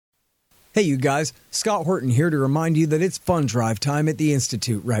Hey, you guys. Scott Horton here to remind you that it's fund drive time at the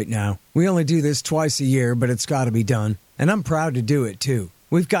Institute right now. We only do this twice a year, but it's got to be done. And I'm proud to do it, too.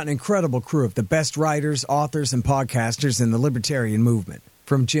 We've got an incredible crew of the best writers, authors, and podcasters in the libertarian movement.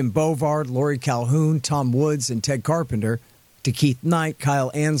 From Jim Bovard, Lori Calhoun, Tom Woods, and Ted Carpenter, to Keith Knight,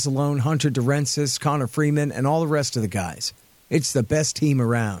 Kyle Anzalone, Hunter DeRensis, Connor Freeman, and all the rest of the guys. It's the best team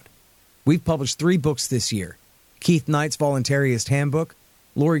around. We've published 3 books this year. Keith Knight's Voluntarist Handbook,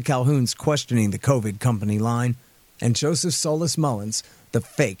 Lori Calhoun's Questioning the COVID Company Line, and Joseph Solis Mullins' The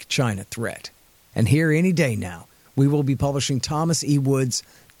Fake China Threat. And here any day now, we will be publishing Thomas E. Wood's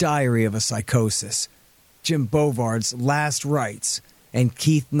Diary of a Psychosis, Jim Bovard's Last Rites, and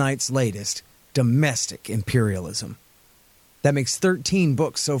Keith Knight's latest, Domestic Imperialism. That makes 13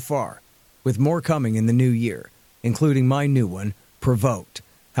 books so far, with more coming in the new year, including my new one, Provoked,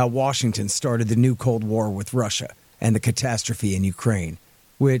 How Washington Started the New Cold War with Russia and the Catastrophe in Ukraine,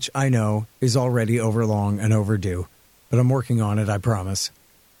 which I know is already overlong and overdue, but I'm working on it, I promise.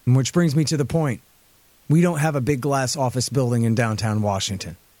 And which brings me to the point. We don't have a big glass office building in downtown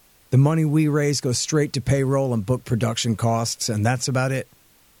Washington. The money we raise goes straight to payroll and book production costs, and that's about it.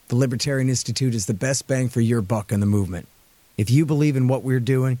 The Libertarian Institute is the best bang for your buck in the movement. If you believe in what we're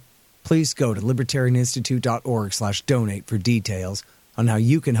doing, please go to libertarianinstitute.org/donate for details on how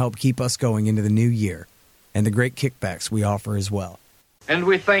you can help keep us going into the new year and the great kickbacks we offer as well. And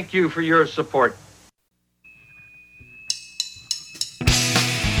we thank you for your support.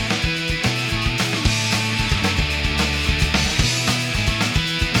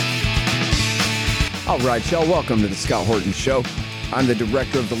 All right, y'all, welcome to the Scott Horton Show. I'm the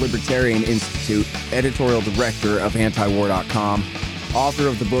director of the Libertarian Institute, editorial director of antiwar.com, author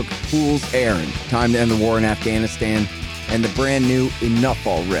of the book Fool's Errand, Time to End the War in Afghanistan, and the brand new Enough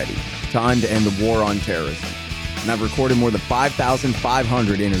Already, Time to End the War on Terrorism. And I've recorded more than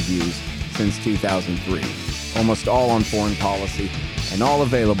 5,500 interviews since 2003, almost all on foreign policy, and all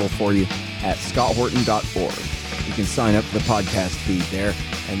available for you at scotthorton.org. You can sign up for the podcast feed there,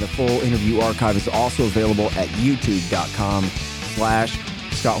 and the full interview archive is also available at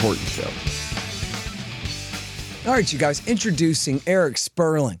youtube.com/Scott Horton Show. All right, you guys, introducing Erik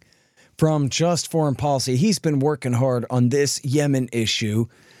Sperling from Just Foreign Policy. He's been working hard on this Yemen issue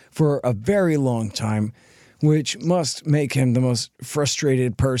for a very long time, which must make him the most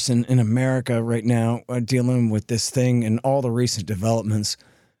frustrated person in America right now, dealing with this thing and all the recent developments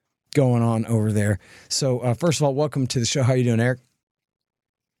going on over there. So, first of all, welcome to the show. How you doing, Erik?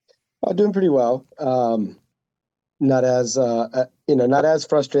 Doing pretty well. Not as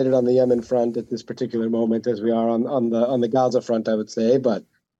frustrated on the Yemen front at this particular moment as we are on the Gaza front, I would say. But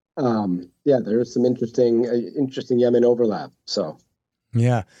there is some interesting Yemen overlap. So,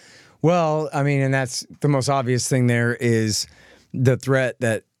 yeah. Well, I mean, and that's the most obvious thing there is the threat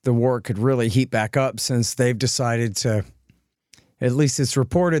that the war could really heat back up since they've decided to, at least it's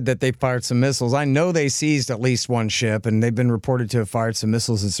reported that they fired some missiles. I know they seized at least one ship, and they've been reported to have fired some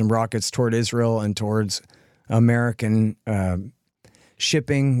missiles and some rockets toward Israel and towards American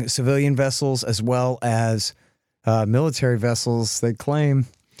shipping civilian vessels as well as military vessels, they claim,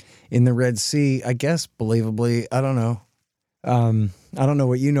 in the Red Sea. I guess, believably, I don't know. I don't know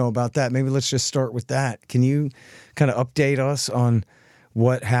what you know about that. Maybe let's just start with that. Can you kind of update us on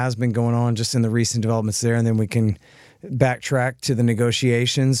what has been going on just in the recent developments there, and then we can backtrack to the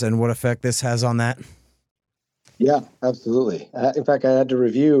negotiations and what effect this has on that? Yeah, absolutely. In fact, I had to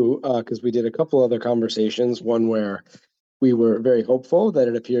review because we did a couple other conversations, one where we were very hopeful that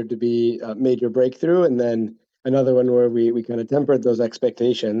it appeared to be a major breakthrough, and then another one where we kind of tempered those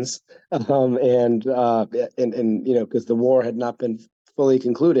expectations, and because the war had not been fully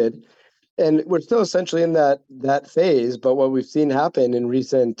concluded, and we're still essentially in that phase. But what we've seen happen in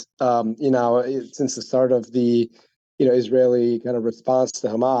recent, since the start of the, Israeli kind of response to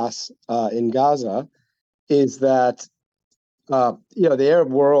Hamas in Gaza, is that the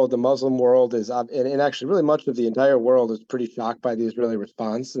Arab world, the Muslim world is, and actually really much of the entire world is pretty shocked by the Israeli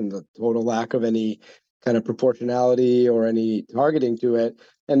response and the total lack of any kind of proportionality or any targeting to it.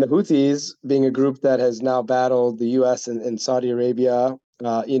 And the Houthis, being a group that has now battled the U.S. and Saudi Arabia,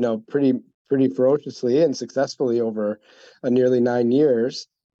 pretty ferociously and successfully over nearly 9 years,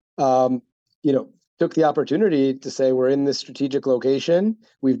 took the opportunity to say, we're in this strategic location.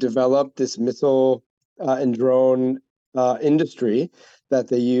 We've developed this missile and drone industry that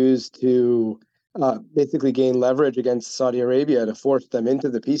they use to basically gain leverage against Saudi Arabia to force them into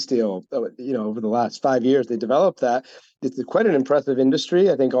the peace deal. Over the last 5 years, they developed that. It's quite an impressive industry.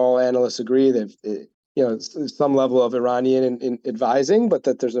 I think all analysts agree that some level of Iranian in advising, but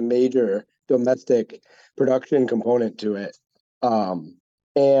that there's a major domestic production component to it.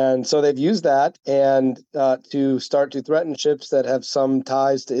 And so they've used that and to start to threaten ships that have some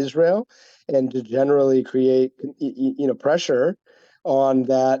ties to Israel, and to generally create pressure on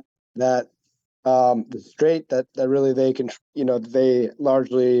that the strait that really they can they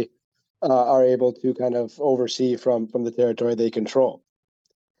largely are able to kind of oversee from the territory they control,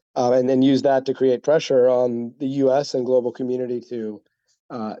 and then use that to create pressure on the U.S. and global community to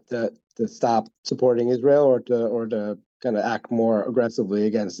stop supporting Israel, or to kind of act more aggressively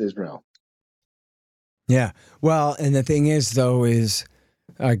against Israel. Yeah. Well, and the thing is, though, is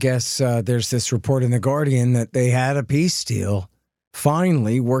I guess there's this report in The Guardian that they had a peace deal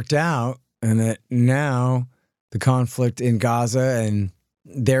finally worked out, and that now the conflict in Gaza and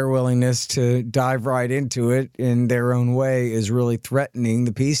their willingness to dive right into it in their own way is really threatening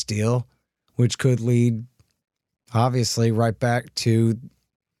the peace deal, which could lead, obviously, right back to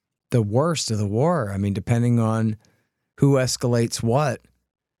the worst of the war. I mean, depending on who escalates what.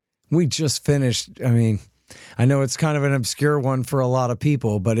 We just finished, I mean, I know it's kind of an obscure one for a lot of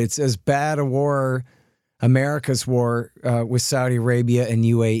people, but it's as bad a war, America's war with Saudi Arabia and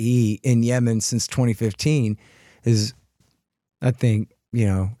UAE in Yemen since 2015 is, I think,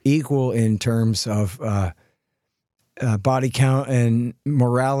 equal in terms of body count and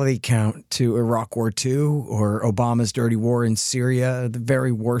morality count to Iraq War II or Obama's dirty war in Syria, the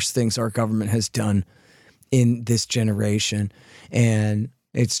very worst things our government has done in this generation. And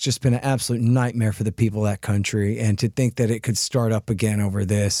it's just been an absolute nightmare for the people of that country. And to think that it could start up again over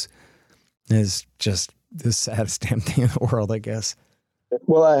this is just the saddest damn thing in the world, I guess.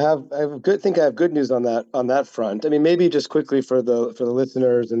 Well, I have good news on that front. I mean, maybe just quickly for the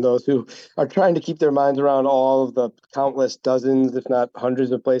listeners and those who are trying to keep their minds around all of the countless dozens, if not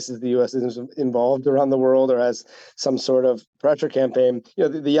hundreds, of places the U.S. is involved around the world or has some sort of pressure campaign.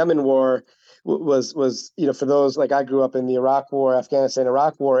 The Yemen war was for those, like, I grew up in the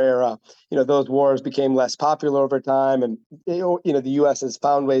Afghanistan-Iraq war era. Those wars became less popular over time, and the U.S. has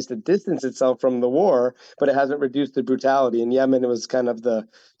found ways to distance itself from the war, but it hasn't reduced the brutality. In Yemen, it was kind of the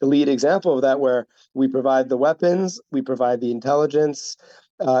lead example of that, where we provide the weapons, we provide the intelligence,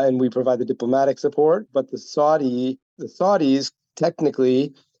 and we provide the diplomatic support. But the Saudis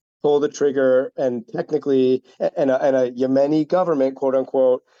technically pull the trigger, and technically, and a Yemeni government, quote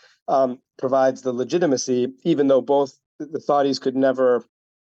unquote, provides the legitimacy, even though both the Saudis could never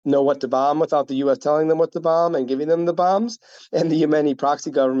know what to bomb without the U.S. telling them what to bomb and giving them the bombs. And the Yemeni proxy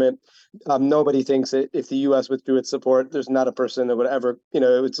government, nobody thinks that if the U.S. withdrew its support, there's not a person that would ever,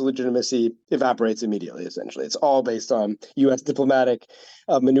 its legitimacy evaporates immediately, essentially. It's all based on U.S. diplomatic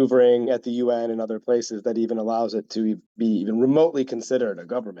maneuvering at the UN and other places that even allows it to be even remotely considered a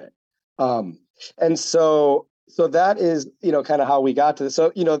government. And so that is, kind of how we got to this.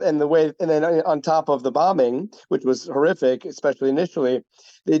 So, and then on top of the bombing, which was horrific, especially initially,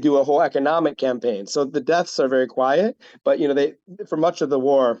 they do a whole economic campaign. So the deaths are very quiet, but, for much of the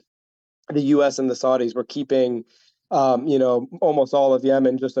war, the U.S. and the Saudis were keeping, almost all of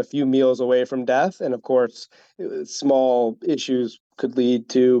Yemen just a few meals away from death. And of course, small issues could lead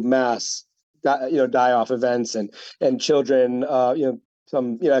to mass, die-off events and children,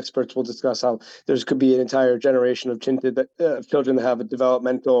 some experts will discuss how could be an entire generation of children that have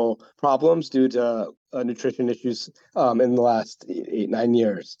developmental problems due to nutrition issues in the last 8-9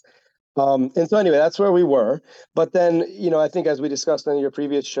 years. And so anyway, that's where we were. But then, I think as we discussed on your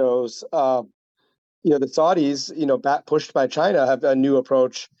previous shows, the Saudis, pushed by China, have a new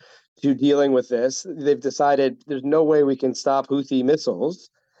approach to dealing with this. They've decided there's no way we can stop Houthi missiles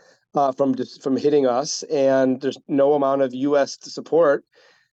from hitting us, and there's no amount of U.S. support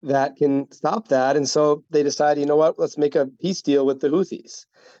that can stop that. And so they decide, you know what, let's make a peace deal with the Houthis,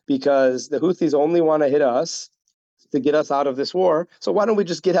 because the Houthis only want to hit us to get us out of this war. So why don't we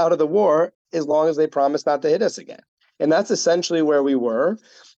just get out of the war as long as they promise not to hit us again? And that's essentially where we were.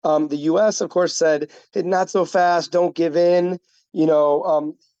 The U.S., of course, said, hey, not so fast, don't give in,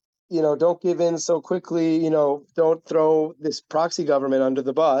 don't give in so quickly, don't throw this proxy government under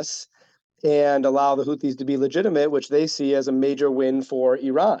the bus and allow the Houthis to be legitimate, which they see as a major win for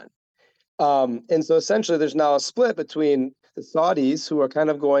Iran. And so essentially there's now a split between the Saudis, who are kind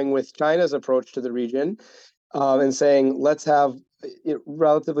of going with China's approach to the region, and saying, let's have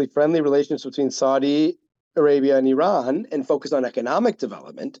relatively friendly relations between Saudi Arabia and Iran and focus on economic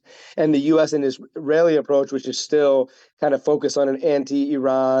development, and the U.S. and Israeli approach, which is still kind of focused on an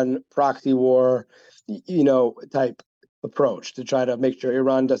anti-Iran proxy war, type approach to try to make sure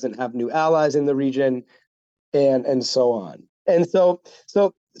Iran doesn't have new allies in the region, and so on. And so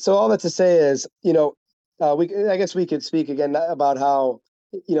all that to say is, I guess we could speak again about how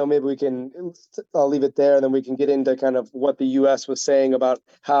maybe I'll leave it there, and then we can get into kind of what the U.S. was saying about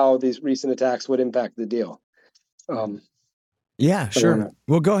how these recent attacks would impact the deal. Yeah, sure.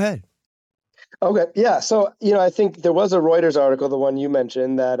 Well, go ahead. Okay. Yeah. So, I think there was a Reuters article, the one you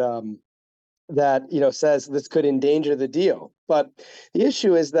mentioned, that says this could endanger the deal. But the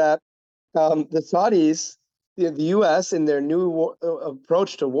issue is that the Saudis, the U.S. in their new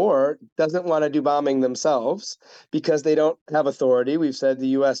approach to war doesn't want to do bombing themselves because they don't have authority. We've said the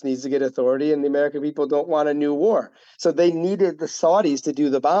U.S. needs to get authority, and the American people don't want a new war. So they needed the Saudis to do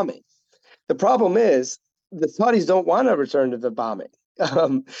the bombing. The problem is the Saudis don't want to return to the bombing.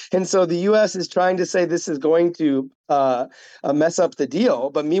 And so the U.S. is trying to say this is going to mess up the deal.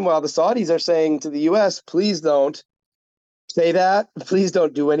 But meanwhile, the Saudis are saying to the U.S., please don't say that. Please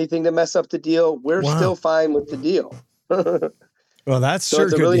don't do anything to mess up the deal. We're still fine with the deal. Well, that's so sure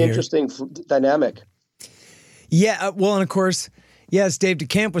it's a good really to hear. Interesting dynamic. Yeah. Well, and of course, as Dave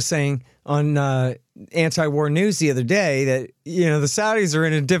DeCamp was saying on Anti-War News the other day, that, the Saudis are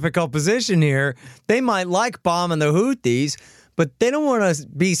in a difficult position here. They might like bombing the Houthis, but they don't want to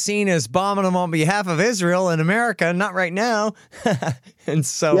be seen as bombing them on behalf of Israel and America, not right now. And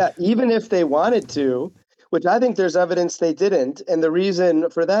so, yeah, even if they wanted to, which I think there's evidence they didn't. And the reason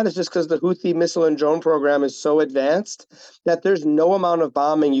for that is just because the Houthi missile and drone program is so advanced that there's no amount of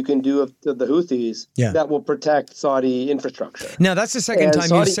bombing you can do to the Houthis that will protect Saudi infrastructure. Now, that's the second time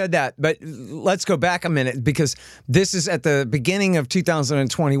you've said that, but let's go back a minute, because this is at the beginning of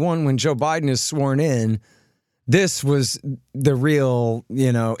 2021 when Joe Biden is sworn in. This was the real,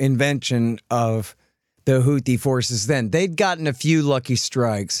 invention of the Houthi forces then. They'd gotten a few lucky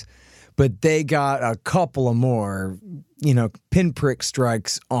strikes, but they got a couple of more, pinprick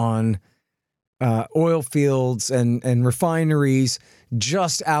strikes on oil fields and refineries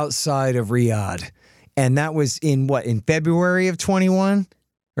just outside of Riyadh. And that was in February of 21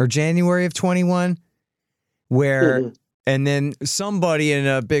 or January of 21, where... And then somebody in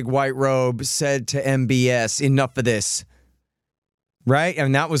a big white robe said to MBS, enough of this. Right?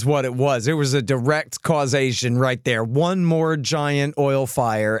 And that was what it was. It was a direct causation right there. One more giant oil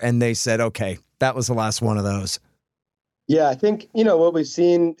fire. And they said, okay, that was the last one of those. Yeah, I think, what we've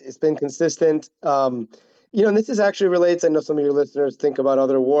seen, it's been consistent. And this is actually relates. I know some of your listeners think about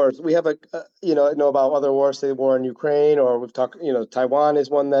other wars. We have know about other wars, say the war in Ukraine, or we've talked, Taiwan is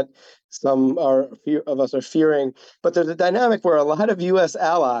one that some of us are fearing. But there's a dynamic where a lot of U.S.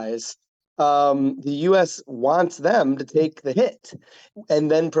 allies, the U.S. wants them to take the hit,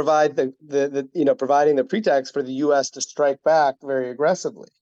 and then provide providing the pretext for the U.S. to strike back very aggressively.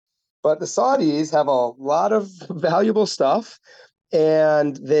 But the Saudis have a lot of valuable stuff,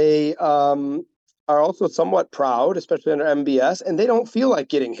 and they are also somewhat proud, especially under MBS, and they don't feel like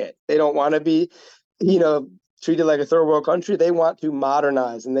getting hit. They don't want to be, treated like a third world country. They want to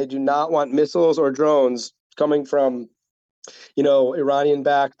modernize, and they do not want missiles or drones coming from,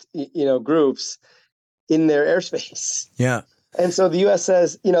 Iranian-backed, groups in their airspace. Yeah. And so the U.S.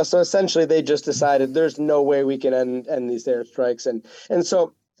 says, so essentially they just decided there's no way we can end these airstrikes, and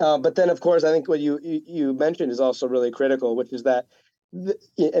so. But then, of course, I think what you mentioned is also really critical, which is that,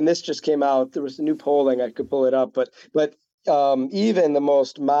 and this just came out. There was a new polling. I could pull it up, but even the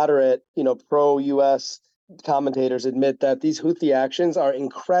most moderate, pro-U.S. commentators admit that these Houthi actions are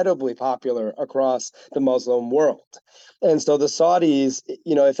incredibly popular across the Muslim world. And so the Saudis,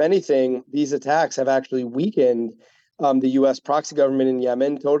 if anything, these attacks have actually weakened the U.S. proxy government in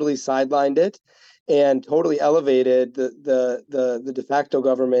Yemen, totally sidelined it, and totally elevated the de facto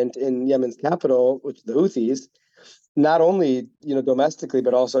government in Yemen's capital, which is the Houthis, not only domestically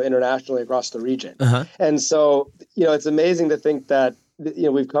but also internationally across the region. Uh-huh. And so it's amazing to think that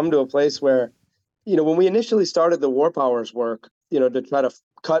we've come to a place where when we initially started the war powers work, to try to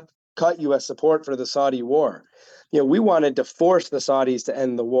cut U.S. support for the Saudi war, we wanted to force the Saudis to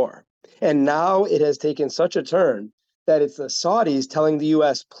end the war, and now it has taken such a turn that it's the Saudis telling the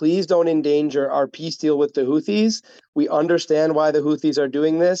U.S., please don't endanger our peace deal with the Houthis. We understand why the Houthis are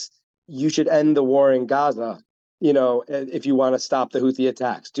doing this. You should end the war in Gaza, if you want to stop the Houthi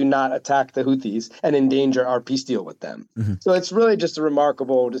attacks. Do not attack the Houthis and endanger our peace deal with them. Mm-hmm. So it's really just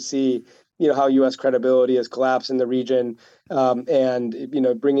remarkable to see, how U.S. credibility has collapsed in the region, and,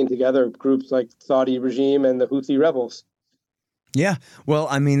 bringing together groups like Saudi regime and the Houthi rebels. Yeah. Well,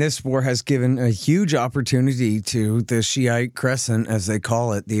 I mean, this war has given a huge opportunity to the Shiite Crescent, as they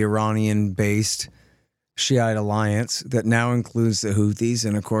call it, the Iranian-based Shiite alliance that now includes the Houthis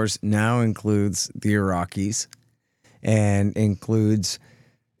and, of course, now includes the Iraqis and includes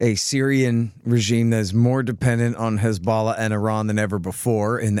a Syrian regime that is more dependent on Hezbollah and Iran than ever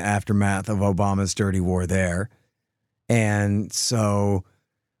before in the aftermath of Obama's dirty war there. And so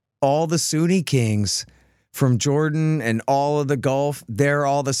all the Sunni kings from Jordan and all of the Gulf, they're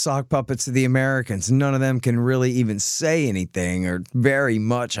all the sock puppets of the Americans. None of them can really even say anything or very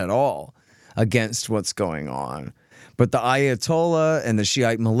much at all against what's going on. But the Ayatollah and the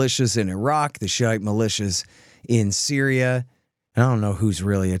Shiite militias in Iraq, the Shiite militias in Syria, I don't know who's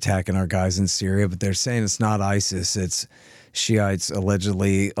really attacking our guys in Syria, but they're saying it's not ISIS. It's Shiites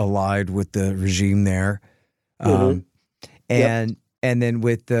allegedly allied with the regime there. And then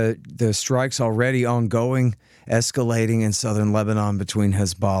with the strikes already ongoing, escalating in southern Lebanon between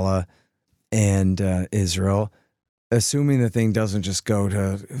Hezbollah and Israel, assuming the thing doesn't just go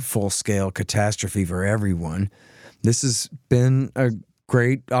to full-scale catastrophe for everyone, this has been a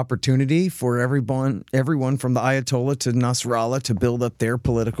great opportunity for everyone from the Ayatollah to Nasrallah to build up their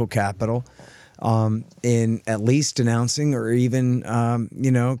political capital in at least denouncing or even,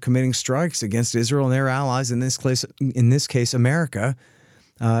 committing strikes against Israel and their allies, in this case, America,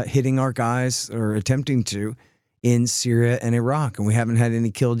 hitting our guys or attempting to in Syria and Iraq. And we haven't had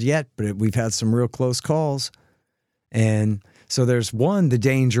any killed yet, but we've had some real close calls. And so there's the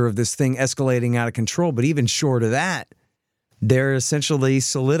danger of this thing escalating out of control, but even short of that, they're essentially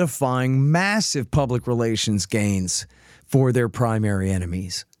solidifying massive public relations gains for their primary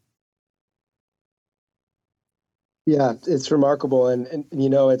enemies. Yeah, it's remarkable. And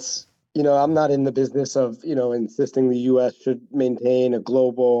it's, I'm not in the business of, insisting the U.S. should maintain a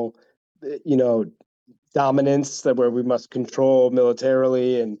global, dominance where we must control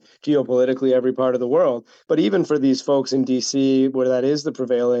militarily and geopolitically every part of the world. But even for these folks in D.C., where that is the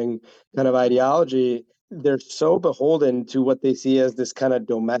prevailing kind of ideology, they're so beholden to what they see as this kind of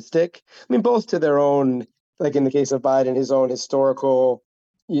domestic, both to their own, like in the case of Biden, his own historical,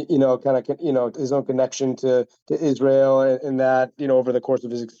 his own connection to Israel and that, over the course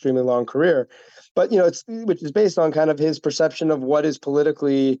of his extremely long career. But, which is based on kind of his perception of what is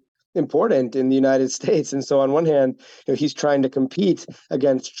politically important in the United States. And so on one hand, he's trying to compete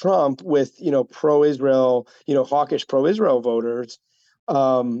against Trump with, pro-Israel, hawkish pro-Israel voters.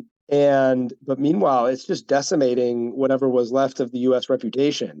 But meanwhile, it's just decimating whatever was left of the U.S.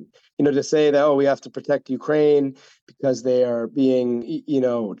 reputation. To say that, we have to protect Ukraine because they are being,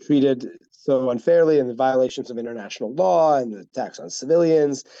 treated so unfairly and the violations of international law and the attacks on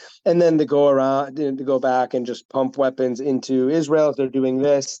civilians, and then to go back and just pump weapons into Israel if they're doing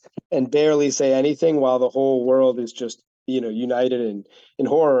this and barely say anything while the whole world is just, united in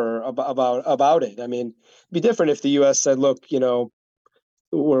horror about it. It'd be different if the U.S. said, look,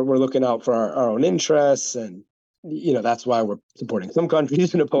 we're looking out for our own interests, and that's why we're supporting some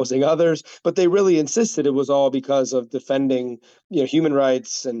countries and opposing others. But they really insisted it was all because of defending human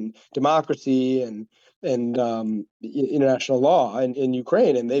rights and democracy and international law in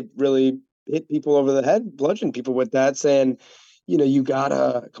Ukraine, and they really hit people over the head, bludgeoned people with that, saying, you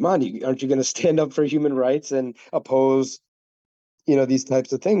gotta come on, aren't you going to stand up for human rights and oppose these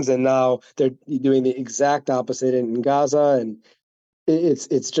types of things? And now they're doing the exact opposite in Gaza, and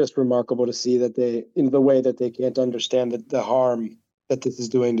it's just remarkable to see that they, in the way that they can't understand the harm that this is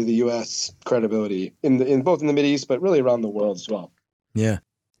doing to the U.S. credibility in both in the Mideast, but really around the world as well. Yeah.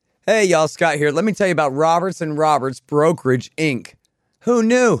 Hey, y'all, Scott here. Let me tell you about Roberts & Roberts Brokerage, Inc. Who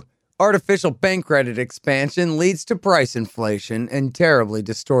knew? Artificial bank credit expansion leads to price inflation and terribly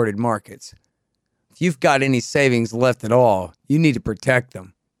distorted markets. If you've got any savings left at all, you need to protect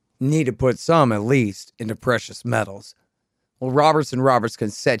them. You need to put some, at least, into precious metals. Well, Roberts & Roberts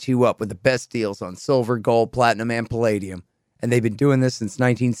can set you up with the best deals on silver, gold, platinum, and palladium, and they've been doing this since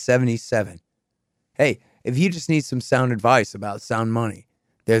 1977. Hey, if you just need some sound advice about sound money,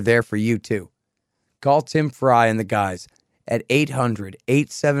 they're there for you too. Call Tim Fry and the guys at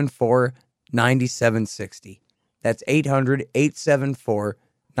 800-874-9760. That's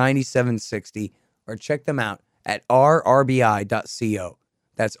 800-874-9760, or check them out at rrbi.co.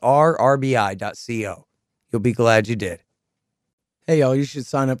 That's rrbi.co. You'll be glad you did. Hey, y'all, you should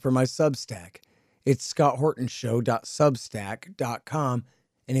sign up for my Substack. It's scotthortonshow.substack.com.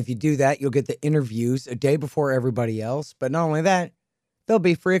 And if you do that, you'll get the interviews a day before everybody else. But not only that, they'll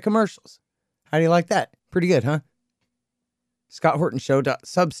be free of commercials. How do you like that? Pretty good, huh?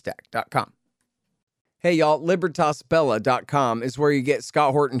 scotthortonshow.substack.com. Hey, y'all, libertasbella.com is where you get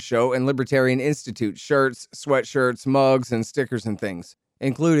Scott Horton Show and Libertarian Institute shirts, sweatshirts, mugs, and stickers and things,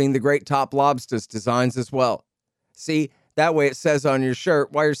 including the great Top Lobsters designs as well. See, that way it says on your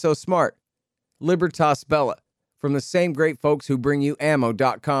shirt why you're so smart. Libertas Bella, from the same great folks who bring you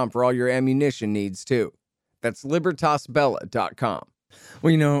ammo.com for all your ammunition needs, too. That's libertasbella.com.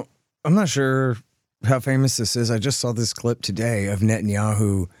 Well, I'm not sure how famous this is. I just saw this clip today of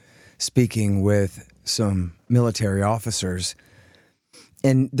Netanyahu speaking with some military officers.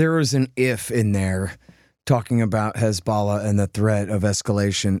 And there was an if in there talking about Hezbollah and the threat of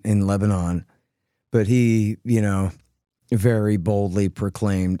escalation in Lebanon. But he, very boldly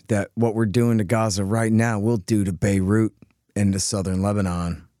proclaimed that what we're doing to Gaza right now, we'll do to Beirut and to southern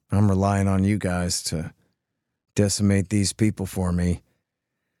Lebanon. I'm relying on you guys to decimate these people for me.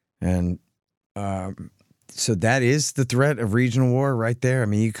 And so that is the threat of regional war right there. I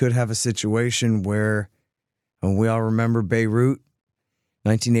mean, you could have a situation where, and we all remember Beirut,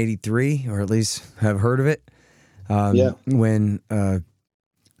 1983, or at least have heard of it, when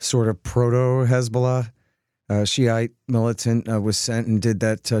sort of proto-Hezbollah Shiite militant was sent and did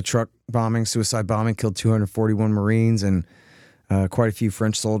that truck bombing, suicide bombing, killed 241 Marines and quite a few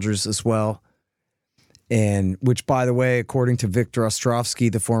French soldiers as well. And which, by the way, according to Viktor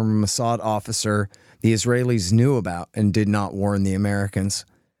Ostrovsky, the former Mossad officer, the Israelis knew about and did not warn the Americans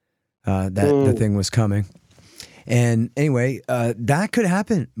that the thing was coming. And anyway, that could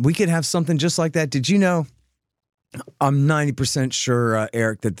happen. We could have something just like that. Did you know? I'm 90% sure,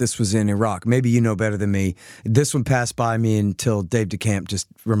 Erik, that this was in Iraq. Maybe you know better than me. This one passed by me until Dave DeCamp just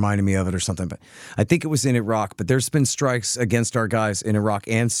reminded me of it or something. But I think it was in Iraq. But there's been strikes against our guys in Iraq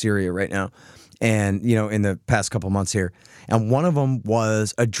and Syria right now. And, in the past couple months here. And one of them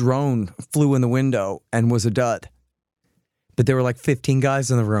was a drone flew in the window and was a dud. But there were like 15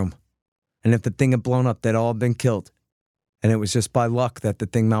 guys in the room. And if the thing had blown up, they'd all been killed. And it was just by luck that the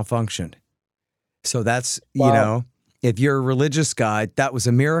thing malfunctioned. So that's, if you're a religious guy, that was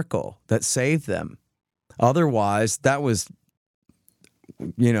a miracle that saved them. Otherwise, that was,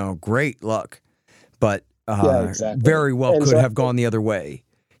 great luck. But exactly. Very well could have gone the other way,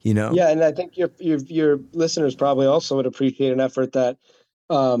 Yeah, and I think your listeners probably also would appreciate an effort that,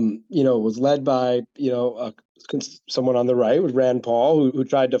 was led by, someone on the right with Rand Paul, who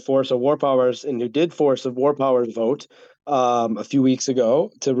tried to force a war powers and who did force a war powers vote a few weeks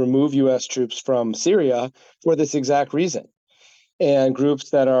ago to remove U.S. troops from Syria for this exact reason. And groups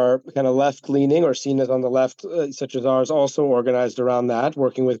that are kind of left-leaning or seen as on the left, such as ours, also organized around that,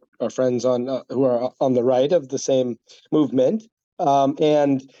 working with our friends who are on the right of the same movement.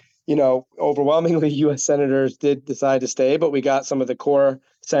 Overwhelmingly, U.S. senators did decide to stay, but we got some of the core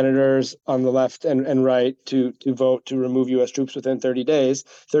senators on the left and right to vote to remove U.S. troops within 30 days,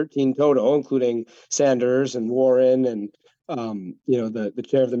 13 total, including Sanders and Warren and, the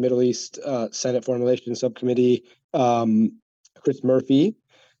chair of the Middle East Senate Foreign Relations Subcommittee, Chris Murphy,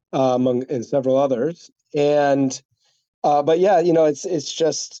 and several others. It's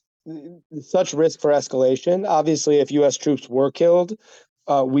just such risk for escalation. Obviously, if U.S. troops were killed,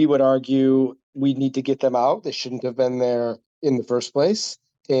 we would argue we need to get them out. They shouldn't have been there in the first place,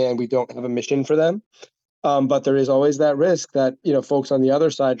 and we don't have a mission for them. But there is always that risk that, folks on the other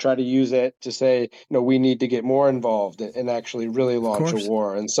side try to use it to say, we need to get more involved and actually really launch a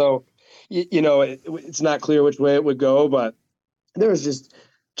war. And so, it's not clear which way it would go, but there was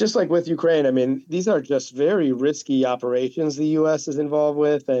just like with Ukraine, I mean, these are just very risky operations the U.S. is involved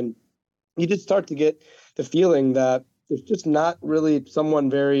with. And you just start to get the feeling that there's just not really someone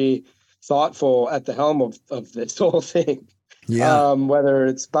very thoughtful at the helm of this whole thing. Yeah. Whether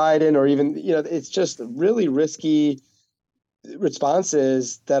it's Biden or even, it's just really risky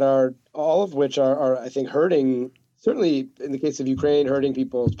responses that are all of which are I think, hurting, certainly in the case of Ukraine, hurting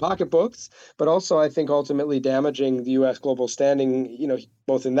people's pocketbooks, but also I think ultimately damaging the U.S. global standing,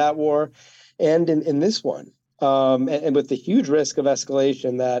 both in that war and in this one, and with the huge risk of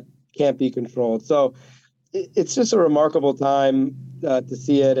escalation that can't be controlled. So it's just a remarkable time to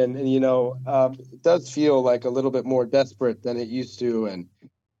see it. And it does feel like a little bit more desperate than it used to. And,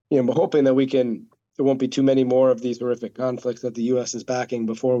 we're hoping that there won't be too many more of these horrific conflicts that the U.S. is backing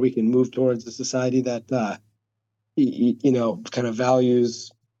before we can move towards a society that, kind of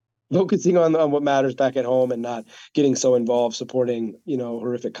values focusing on what matters back at home and not getting so involved supporting,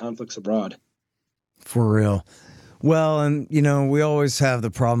 horrific conflicts abroad. For real. Well, and, we always have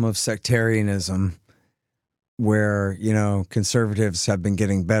the problem of sectarianism, where, conservatives have been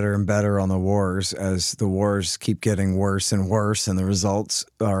getting better and better on the wars as the wars keep getting worse and worse, and the results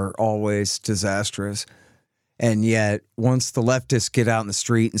are always disastrous. And yet, once the leftists get out in the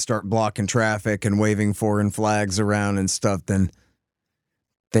street and start blocking traffic and waving foreign flags around and stuff, then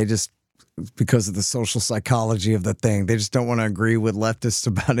they just, because of the social psychology of the thing, they just don't want to agree with leftists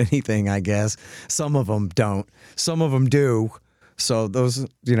about anything, I guess. Some of them don't. Some of them do. So those,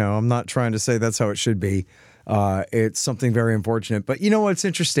 I'm not trying to say that's how it should be. It's something very unfortunate. But what's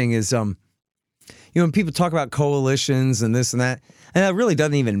interesting is, when people talk about coalitions and this and that really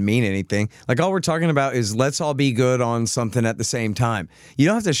doesn't even mean anything. Like, all we're talking about is let's all be good on something at the same time. You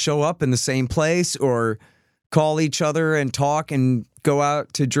don't have to show up in the same place or call each other and talk and go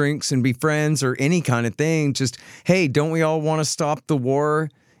out to drinks and be friends or any kind of thing. Just, hey, don't we all want to stop the war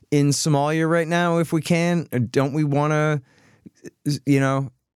in Somalia right now if we can? Don't we want to,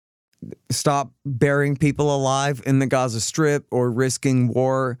 stop burying people alive in the Gaza Strip or risking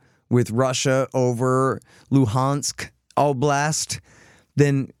war with Russia over Luhansk Oblast?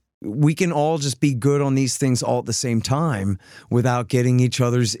 Then we can all just be good on these things all at the same time without getting each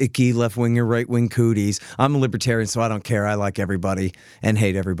other's icky left-wing or right-wing cooties. I'm a libertarian, so I don't care. I like everybody and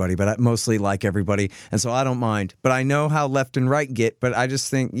hate everybody, but I mostly like everybody, and so I don't mind. But I know how left and right get, but I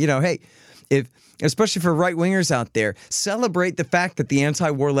just think, hey, especially for right-wingers out there, celebrate the fact that the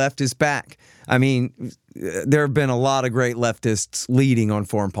anti-war left is back. I mean, there have been a lot of great leftists leading on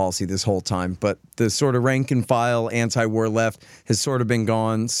foreign policy this whole time, but the sort of rank-and-file anti-war left has sort of been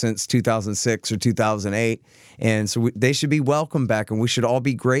gone since 2006 or 2008, and so they should be welcomed back, and we should all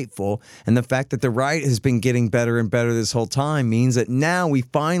be grateful. And the fact that the right has been getting better and better this whole time means that now we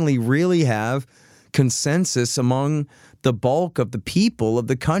finally really have consensus among the bulk of the people of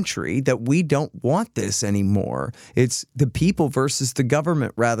the country that we don't want this anymore. It's the people versus the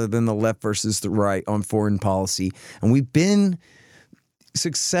government rather than the left versus the right on foreign policy. And we've been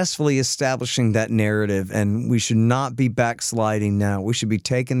successfully establishing that narrative, and we should not be backsliding now. We should be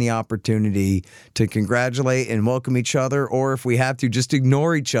taking the opportunity to congratulate and welcome each other, or if we have to, just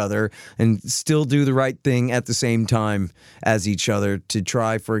ignore each other and still do the right thing at the same time as each other to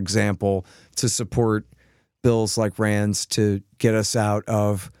try, for example, to support bills like Rand's to get us out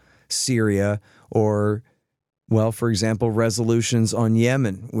of Syria, or, well, for example, resolutions on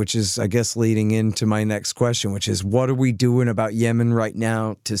Yemen, which is, I guess, leading into my next question, which is, what are we doing about Yemen right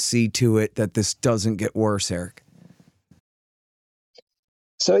now to see to it that this doesn't get worse, Erik?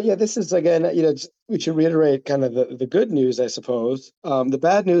 So, yeah, this is, again, we should reiterate kind of the good news, I suppose. The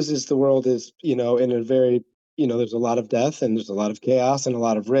bad news is the world is, in a very, there's a lot of death and there's a lot of chaos and a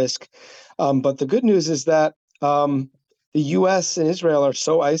lot of risk. But the good news is that the U.S. and Israel are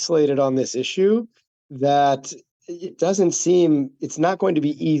so isolated on this issue that it doesn't seem it's not going to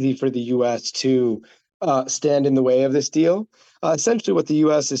be easy for the U.S. to stand in the way of this deal. Essentially, what the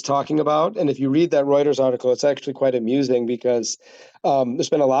U.S. is talking about, and if you read that Reuters article, it's actually quite amusing because there's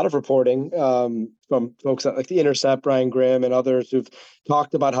been a lot of reporting from folks like The Intercept, Brian Grimm, and others who've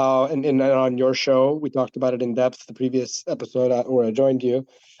talked about how, and on your show, we talked about it in depth the previous episode where I joined you.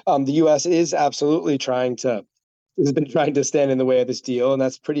 The U.S. is absolutely has been trying to stand in the way of this deal, and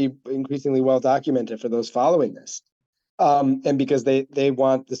that's pretty increasingly well documented for those following this. And because they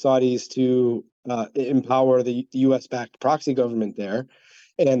want the Saudis to empower the U.S.-backed proxy government there,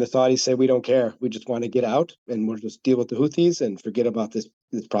 and the Saudis say, we don't care, we just want to get out, and we'll just deal with the Houthis and forget about this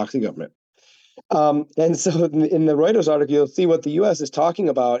proxy government. And so in the Reuters article, you'll see what the U.S. is talking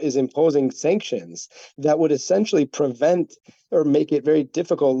about is imposing sanctions that would essentially prevent or make it very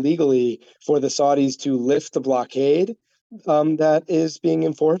difficult legally for the Saudis to lift the blockade that is being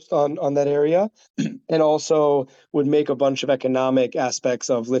enforced on that area, and also would make a bunch of economic aspects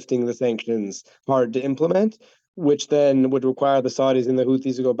of lifting the sanctions hard to implement, which then would require the Saudis and the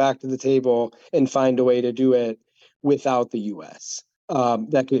Houthis to go back to the table and find a way to do it without the U.S.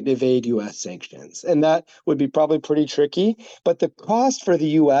 That could evade U.S. sanctions. And that would be probably pretty tricky. But the cost for the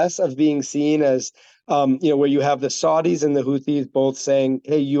U.S. of being seen as, where you have the Saudis and the Houthis both saying,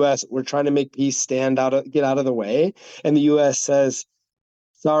 hey, U.S., we're trying to make peace, get out of the way. And the U.S. says,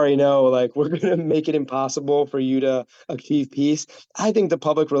 sorry, no, we're going to make it impossible for you to achieve peace. I think the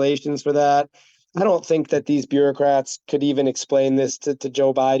public relations for that, I don't think that these bureaucrats could even explain this to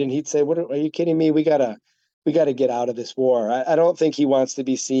Joe Biden. He'd say, "What are you kidding me? We gotta get out of this war." I don't think he wants to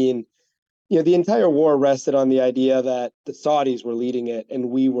be seen. The entire war rested on the idea that the Saudis were leading it,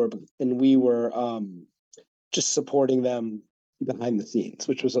 and we were just supporting them behind the scenes,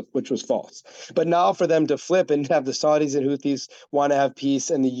 which was false. But now for them to flip and have the Saudis and Houthis want to have peace,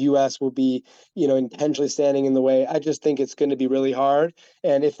 and the U.S. will be, intentionally standing in the way, I just think it's going to be really hard.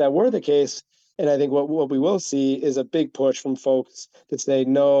 And if that were the case, and I think what we will see is a big push from folks to say,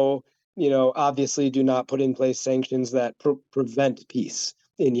 no, obviously do not put in place sanctions that prevent peace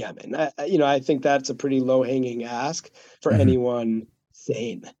in Yemen. I think that's a pretty low-hanging ask for anyone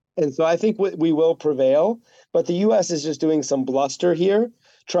sane. And so I think we will prevail, but the U.S. is just doing some bluster here,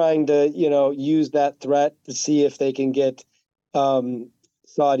 trying to, use that threat to see if they can get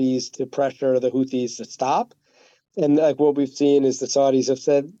Saudis to pressure the Houthis to stop. And what we've seen is the Saudis have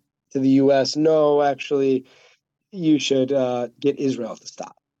said to the U.S., no, actually, you should get Israel to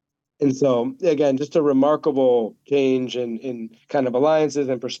stop. And so, again, just a remarkable change in kind of alliances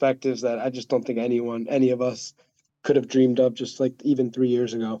and perspectives that I just don't think any of us could have dreamed of just even 3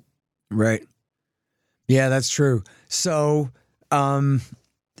 years ago. Right. Yeah, that's true. So,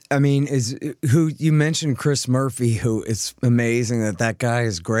 I mean, is who you mentioned Chris Murphy, who it's amazing that guy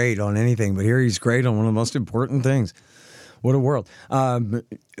is great on anything, but here he's great on one of the most important things. What a world. Well,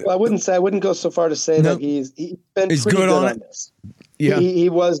 I wouldn't go so far to say No, that he's been he's pretty good good on on it. this. Yeah. He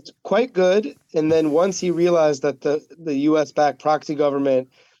was quite good, and then once he realized that the U.S. backed proxy government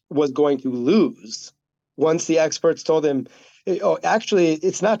was going to lose, once the experts told him, oh, actually,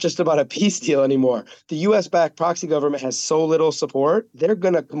 it's not just about a peace deal anymore. The U.S. backed proxy government has so little support, they're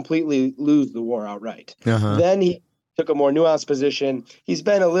going to completely lose the war outright. Uh-huh. Then he took a more nuanced position. He's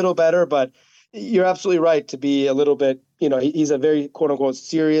been a little better, but you're absolutely right to be a little bit, he's a very quote unquote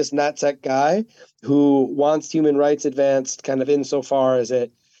serious NatSec guy who wants human rights advanced kind of insofar as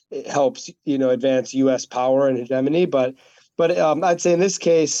it helps, advance U.S. power and hegemony. But I'd say in this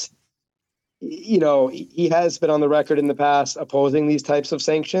case, he has been on the record in the past opposing these types of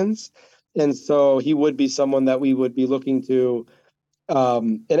sanctions. And so he would be someone that we would be looking to.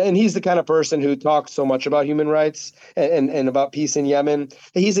 And he's the kind of person who talks so much about human rights and about peace in Yemen.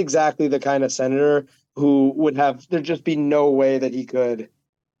 He's exactly the kind of senator who there'd just be no way that he could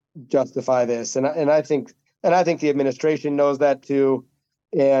justify this. And I think the administration knows that too.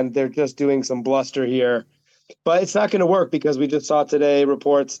 And they're just doing some bluster here. But it's not going to work because we just saw today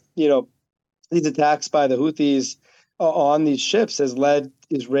reports, these attacks by the Houthis on these ships has led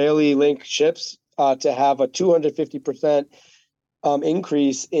Israeli-linked ships to have a 250%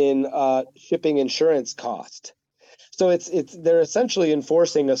 increase in shipping insurance cost. So they're essentially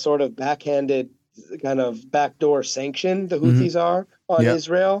enforcing a sort of backhanded kind of backdoor sanction, the Houthis are on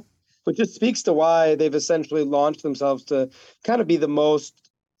Israel, which just speaks to why they've essentially launched themselves to kind of be the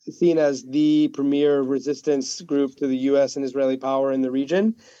most seen as the premier resistance group to the U.S. and Israeli power in the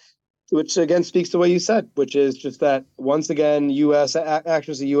region, which again speaks to what you said, which is just that once again, U.S.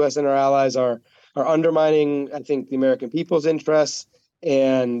 actions, the U.S. and our allies are undermining, I think, the American people's interests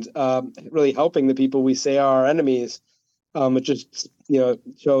and really helping the people we say are our enemies. It just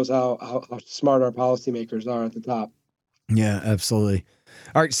shows how smart our policymakers are at the top. Yeah, absolutely.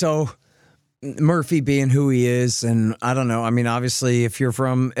 All right, so Murphy being who he is, and I don't know. I mean, obviously, if you're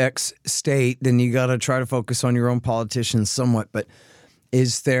from X state, then you got to try to focus on your own politicians somewhat. But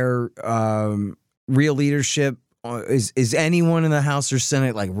is there real leadership? Is anyone in the House or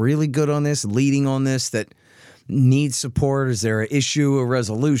Senate like really good on this, leading on this, that needs support? Is there an issue, a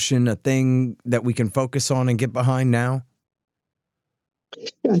resolution, a thing that we can focus on and get behind now?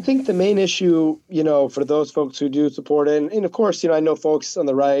 I think the main issue, for those folks who do support it, and of course, I know folks on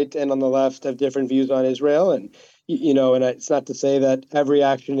the right and on the left have different views on Israel, and and it's not to say that every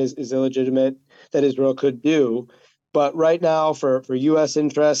action is illegitimate that Israel could do, but right now, for U.S.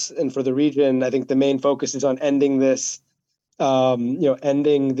 interests and for the region, I think the main focus is on ending this,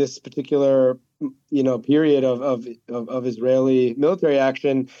 ending this particular, period of Israeli military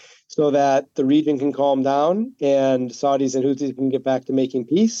action, so that the region can calm down and Saudis and Houthis can get back to making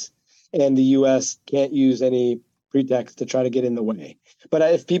peace, and the U.S. can't use any pretext to try to get in the way. But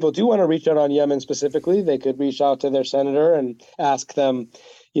if people do want to reach out on Yemen specifically, they could reach out to their senator and ask them,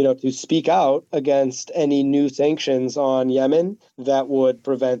 to speak out against any new sanctions on Yemen that would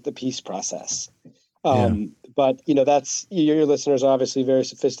prevent the peace process. But, that's your listeners are obviously very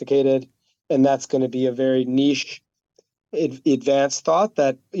sophisticated, and that's going to be a very niche advanced thought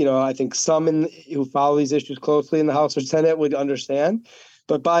that, I think some who follow these issues closely in the House or Senate would understand.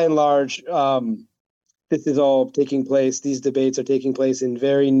 But by and large, this is all taking place. These debates are taking place in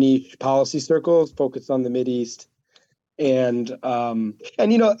very niche policy circles focused on the Mideast. And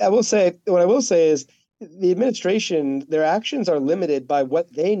I will say is the administration, their actions are limited by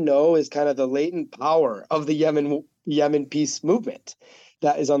what they know is kind of the latent power of the Yemen peace movement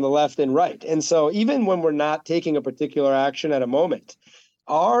that is on the left and right. And so even when we're not taking a particular action at a moment,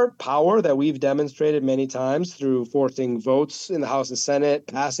 our power that we've demonstrated many times through forcing votes in the House and Senate,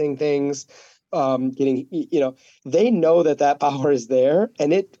 passing things, they know that power is there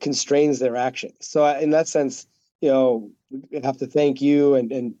and it constrains their actions. So in that sense, we have to thank you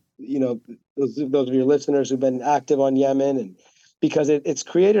and those of your listeners who've been active on Yemen, and because it's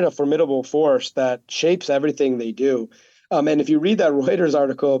created a formidable force that shapes everything they do. And if you read that Reuters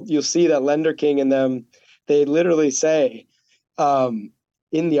article, you'll see that Lender King and them, they literally say in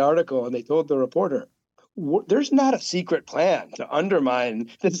the article, and they told the reporter, there's not a secret plan to undermine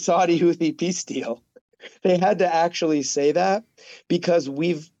the Saudi Houthi peace deal. They had to actually say that because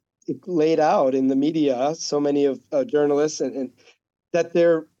we've laid out in the media, so many of journalists, and that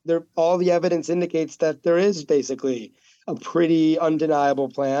they're all the evidence indicates that there is basically a pretty undeniable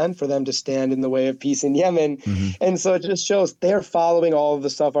plan for them to stand in the way of peace in Yemen. And so it just shows they're following all of the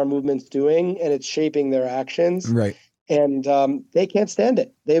stuff our movement's doing, and it's shaping their actions. Right. And they can't stand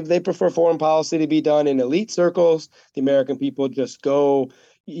it. They prefer foreign policy to be done in elite circles. The American people just go,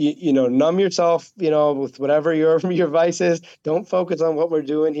 numb yourself, with whatever your vices. Don't focus on what we're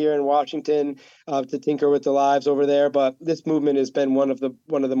doing here in Washington to tinker with the lives over there. But this movement has been one of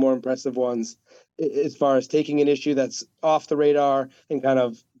the more impressive ones as far as taking an issue that's off the radar and kind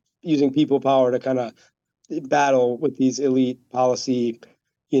of using people power to kind of battle with these elite policy,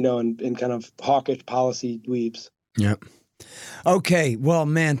 and kind of hawkish policy dweebs. Yep. Okay. Well,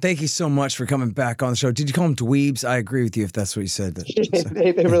 man, thank you so much for coming back on the show. Did you call them dweebs? I agree with you if that's what you said.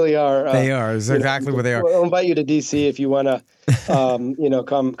 They really are. They are. That's exactly what they are. I'll invite you to DC if you want to,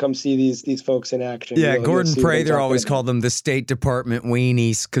 come see these folks in action. Yeah, Gordon Prather always called them the State Department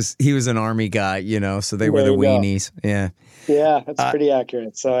weenies because he was an Army guy, so they were the weenies. Yeah. Yeah, that's pretty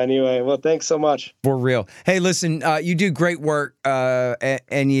accurate. So anyway, well, thanks so much. For real. Hey, listen, you do great work,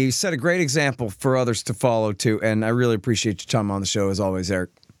 and you set a great example for others to follow, too. And I really appreciate your time on the show, as always, Erik.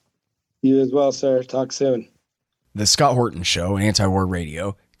 You as well, sir. Talk soon. The Scott Horton Show, Anti-War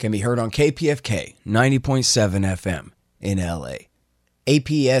Radio, can be heard on KPFK 90.7 FM in LA,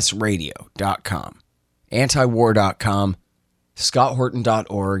 APSradio.com, antiwar.com,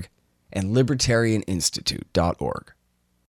 scotthorton.org, and libertarianinstitute.org.